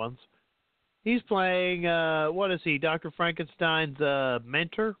early ones. He's playing, what is he, Dr. Frankenstein's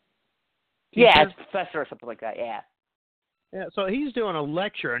mentor? Yeah, it's professor or something like that, yeah. Yeah, so he's doing a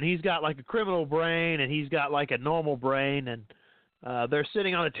lecture, and he's got like a criminal brain, and he's got like a normal brain, and they're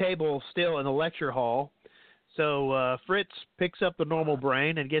sitting on a table still in the lecture hall. So Fritz picks up the normal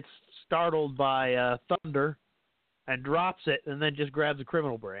brain and gets startled by thunder and drops it, and then just grabs the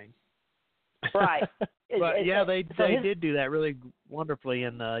criminal brain. Right. But they did do that really wonderfully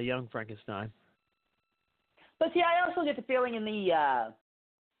in Young Frankenstein. But see, I also get the feeling in the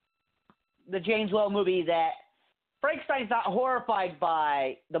James Whale movie that Frankenstein's not horrified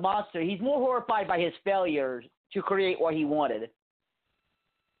by the monster. He's more horrified by his failures to create what he wanted.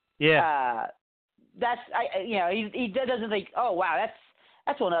 Yeah. He doesn't think, oh wow,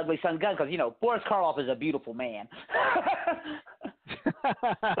 that's one ugly son gun, because Boris Karloff is a beautiful man.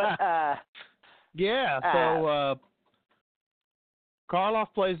 But, so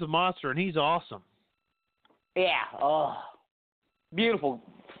Karloff plays the monster, and he's awesome. Yeah, beautiful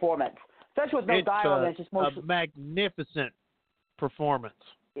performance. Especially with no dialogue, it's just a magnificent performance.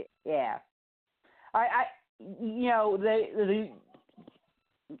 Yeah,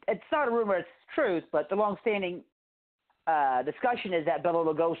 it's not a rumor; it's truth. But the long-standing discussion is that Bela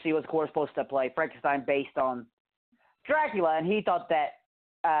Lugosi was, of course, supposed to play Frankenstein based on Dracula, and he thought that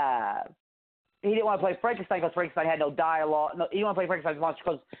he didn't want to play Frankenstein because Frankenstein had no dialogue. No, he didn't want to play Frankenstein's monster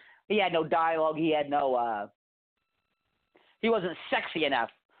because he had no dialogue. He had no. He wasn't sexy enough.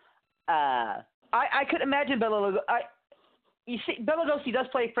 I couldn't imagine Bela Lugosi. You see, Bela Lugosi does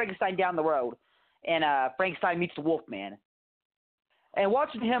play Frankenstein down the road, and Frankenstein meets the Wolfman. And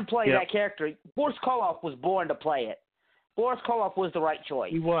watching him play that character, Boris Karloff was born to play it. Boris Karloff was the right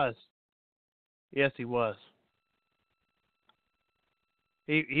choice. He was. Yes, he was.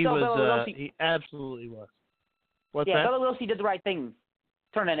 He absolutely was. What's that? Bela Lugosi did the right thing,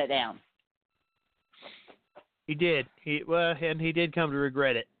 turning it down. He did. And he did come to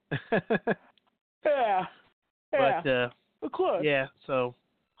regret it. Yeah. But of course. Yeah. So.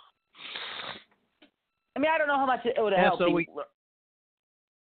 I mean, I don't know how much it would have helped. I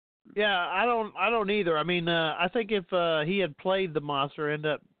don't either. I mean, I think if he had played the monster,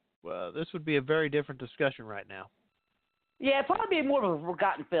 this would be a very different discussion right now. Yeah, it'd probably be more of a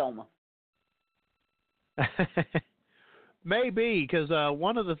forgotten film. Maybe, because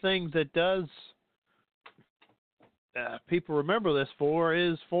one of the things that does people remember this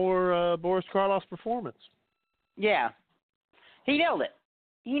is for Boris Karloff's performance. Yeah. He nailed it.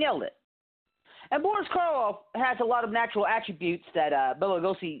 And Boris Karloff has a lot of natural attributes that Bela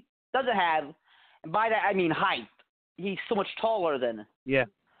Lugosi doesn't have. And by that, I mean height. He's so much taller than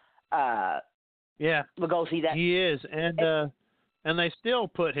Lugosi. He is. And And they still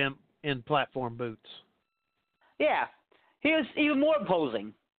put him in platform boots. Yeah, he was even more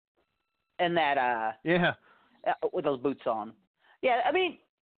imposing in that. Yeah. With those boots on. Yeah, I mean,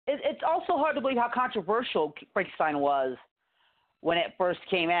 it's also hard to believe how controversial Frankenstein was when it first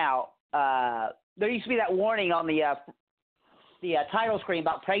came out. There used to be that warning on the title screen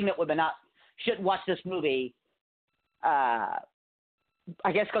about pregnant women shouldn't watch this movie. I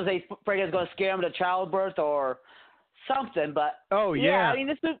guess because they afraid it was going to scare them to childbirth or something. But oh yeah, I mean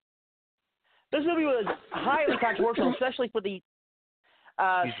this movie was highly controversial, especially for the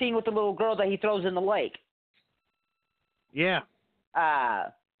scene with the little girl that he throws in the lake. Yeah.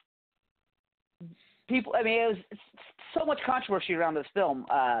 People, I mean, it was so much controversy around this film.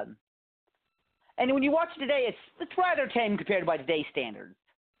 And when you watch it today, it's rather tame compared to by today's standards.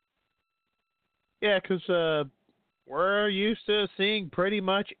 Yeah, because we're used to seeing pretty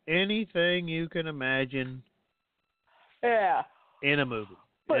much anything you can imagine. Yeah. In a movie.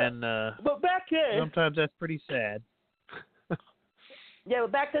 But back then, sometimes that's pretty sad. Yeah,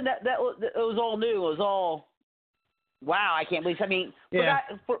 but back then it was all new. It was all, wow, I can't believe. I mean, yeah.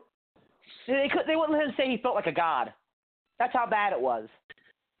 They wouldn't let him say he felt like a god. That's how bad it was.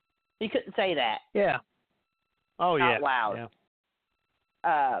 He couldn't say that. Yeah. Oh yeah. Out loud.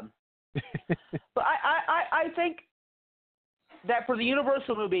 Yeah. But I think that for the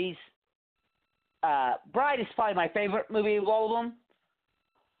Universal movies, Bride is probably my favorite movie of all of them.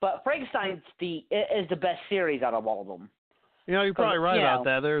 But Frankenstein is the best series out of all of them. You know, you're probably right about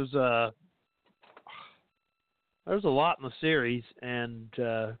that. There's a lot in the series, and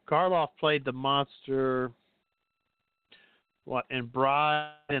Karloff played the monster, in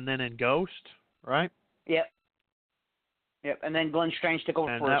Bride and then in Ghost, right? Yep. And then Glenn Strange took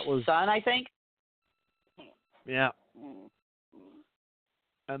over for his son, I think. Yeah.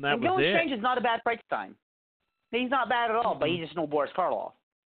 And that was Glenn it. Strange is not a bad Frankenstein. He's not bad at all, but he's just no Boris Karloff.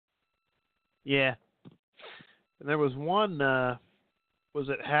 Yeah. And there was one, was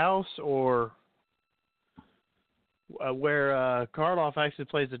it House or where Karloff actually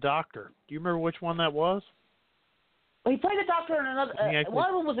plays the doctor? Do you remember which one that was? Well, he played the doctor in another. One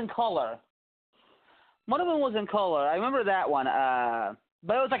of them was in color. I remember that one,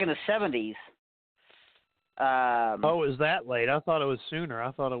 but it was like in the 70s. Oh, it was that late? I thought it was sooner.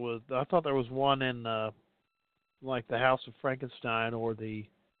 I thought there was one in like the House of Frankenstein or the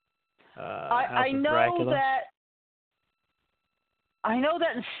House of Dracula. I know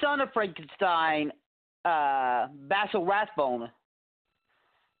that in Son of Frankenstein, Basil Rathbone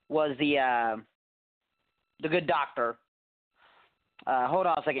was the good doctor. Hold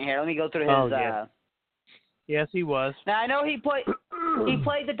on a second here. Let me go through his. Oh, yeah. Yes, he was. Now I know he played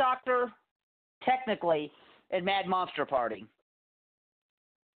the doctor technically in Mad Monster Party.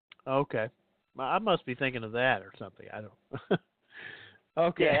 Okay, I must be thinking of that or something. I don't.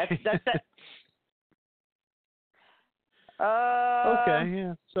 Okay. Yeah, that's that. Okay,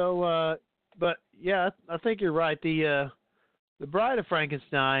 yeah. So, but yeah, I think you're right. The Bride of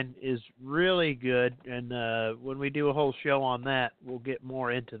Frankenstein is really good, and when we do a whole show on that, we'll get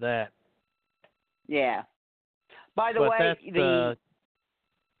more into that. Yeah. By the way,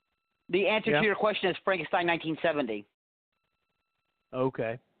 the answer to your question is Frankenstein 1970.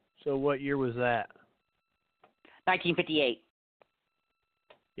 Okay. So what year was that? 1958.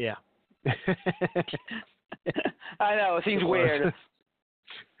 Yeah. I know, it seems weird.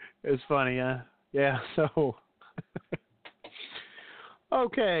 It's funny, huh? Yeah, so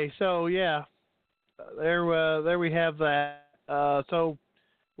okay, so yeah. There we have that. So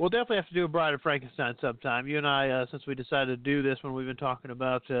we'll definitely have to do a Bride of Frankenstein sometime. You and I, since we decided to do this when we've been talking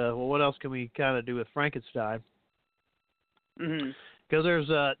about, what else can we kind of do with Frankenstein? Mhm. Because there's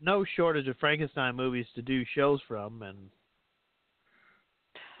no shortage of Frankenstein movies to do shows from, and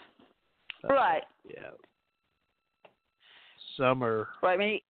right. Yeah. Some are, right, I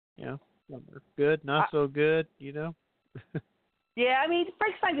mean, some are good, not so good, Yeah, I mean,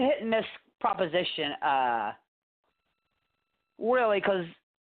 Frankenstein's a hit and miss proposition, really, because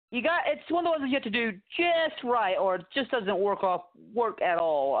it's one of the ones you have to do just right, or it just doesn't work at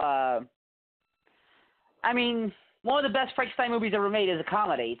all. I mean, one of the best Frankenstein movies ever made is a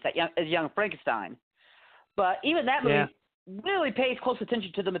comedy. It's Young Frankenstein, but even that movie really pays close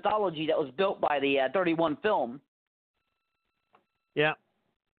attention to the mythology that was built by the 31 film. Yeah,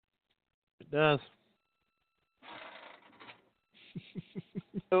 it does.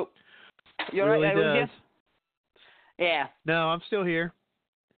 Oh, you all really right? Does. Yeah. No, I'm still here.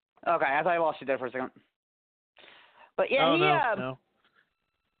 Okay, I thought I lost you there for a second. But yeah, no.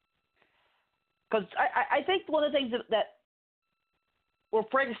 Because I think one of the things that where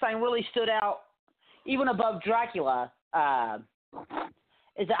Frankenstein really stood out, even above Dracula,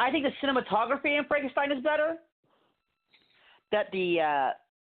 is that I think the cinematography in Frankenstein is better. That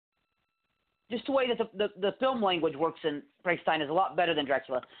just the way that the film language works in Frankenstein is a lot better than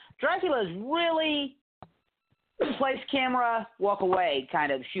Dracula. Dracula is really place camera, walk away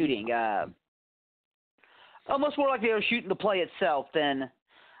kind of shooting. Almost more like they were shooting the play itself than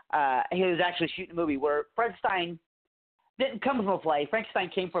he was actually shooting a movie. Where Frankenstein didn't come from a play. Frankenstein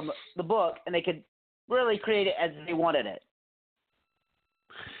came from the book, and they could really create it as they wanted it.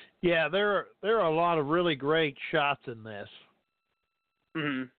 Yeah, there are a lot of really great shots in this.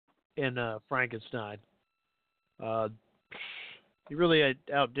 Mm-hmm. In Frankenstein. He really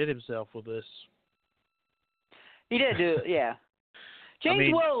outdid himself with this. He did do it, yeah.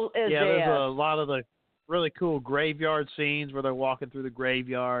 James Will is there's a lot of the really cool graveyard scenes where they're walking through the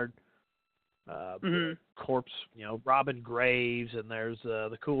graveyard. Corpse, robbing graves, and there's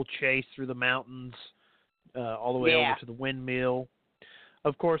the cool chase through the mountains all the way over to the windmill.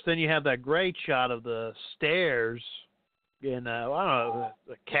 Of course, then you have that great shot of the stairs in, I don't know,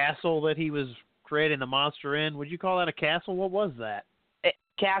 the castle that he was creating the monster in. Would you call that a castle? What was that?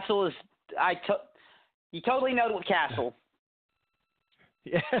 Castle is, you totally know what castle.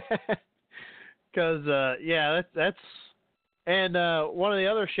 Yeah. Because, that's, and one of the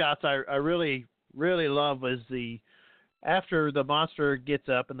other shots I really, really love is after the monster gets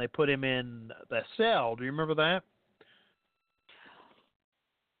up and they put him in the cell. Do you remember that?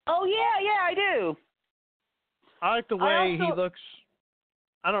 Oh, yeah, I do. I like the way he looks.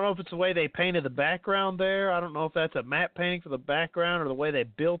 I don't know if it's the way they painted the background there. I don't know if that's a matte painting for the background or the way they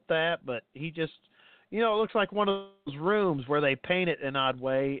built that, but he just, it looks like one of those rooms where they paint it an odd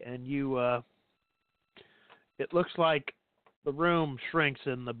way, and it looks like the room shrinks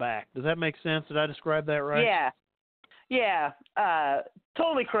in the back. Does that make sense? Did I describe that right? Yeah,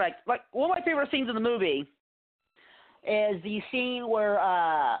 totally correct. Like, one of my favorite scenes in the movie is the scene where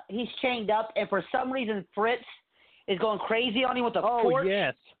he's chained up, and for some reason Fritz is going crazy on him with the torch. Oh,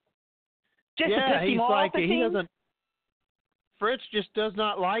 yes. Just to piss him off, Fritz just does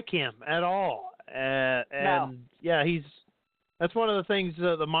not like him at all. No. Yeah, that's one of the things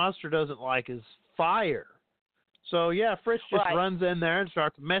the monster doesn't like is fire. So, yeah, Fritz just runs in there and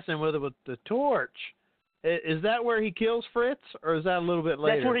starts messing with it with the torch. Is that where he kills Fritz, or is that a little bit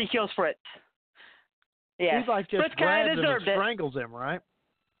later? That's where he kills Fritz. Yeah. He's like just Fritz grabs him and strangles him, right?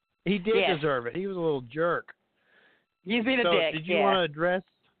 He did deserve it. He was a little jerk. He's being a dick. Did you want to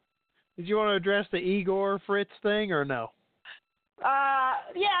address the Igor Fritz thing or no? Yeah,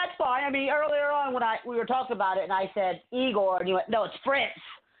 it's fine. I mean, earlier on when we were talking about it, and I said Igor, and you went, no, it's Fritz.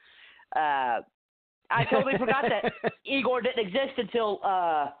 I totally forgot that Igor didn't exist until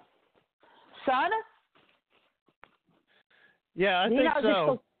Son. Yeah, I think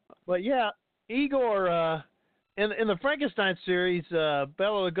so. But yeah, Igor in the Frankenstein series,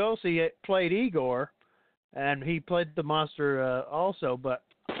 Bela Lugosi played Igor, and he played the monster also. But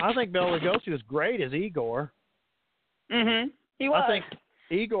I think Bela Lugosi was great as Igor. Mm-hmm. He was. I think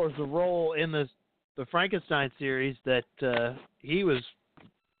Igor's the role in the Frankenstein series that he was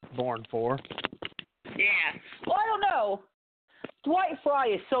born for. Yeah. Well, I don't know. Dwight Fry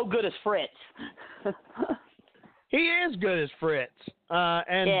is so good as Fritz. He is good as Fritz.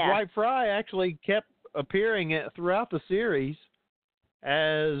 Dwight Fry actually kept appearing throughout the series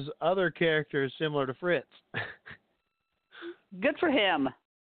as other characters similar to Fritz. Good for him.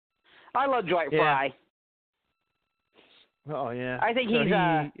 I love Dwight Fry. Oh yeah. I think he's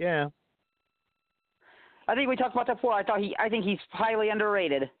yeah. I think we talked about that before. I think he's highly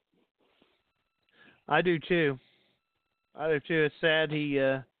underrated. I do too. It's sad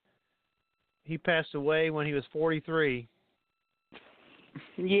he passed away when he was 43.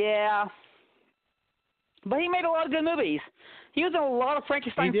 Yeah. But he made a lot of good movies. He was in a lot of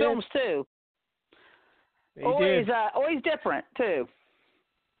Frankenstein films too. Always different too.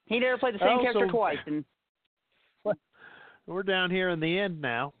 He never played the same character twice. And we're down here in the end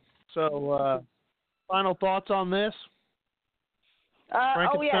now. So, final thoughts on this?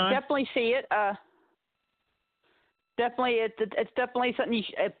 Oh yeah, definitely see it. Definitely, it's definitely something.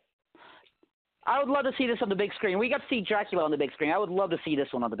 I would love to see this on the big screen. We got to see Dracula on the big screen. I would love to see this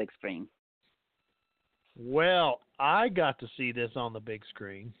one on the big screen. Well, I got to see this on the big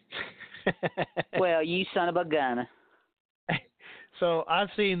screen. Well, you son of a gun. So I've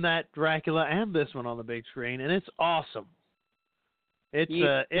seen that Dracula and this one on the big screen, and it's awesome. It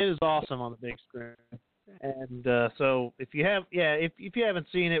is awesome on the big screen. And so if you haven't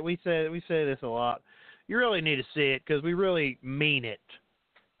seen it, we say this a lot. You really need to see it because we really mean it.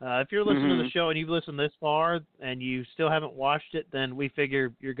 If you're listening to the show and you've listened this far and you still haven't watched it, then we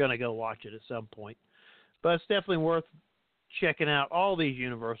figure you're going to go watch it at some point. But it's definitely worth checking out. All these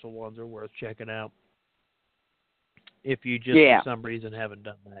Universal ones are worth checking out if you just for some reason haven't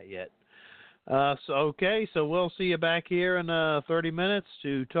done that yet. So we'll see you back here in 30 minutes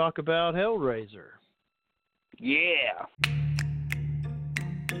to talk about Hellraiser. Yeah.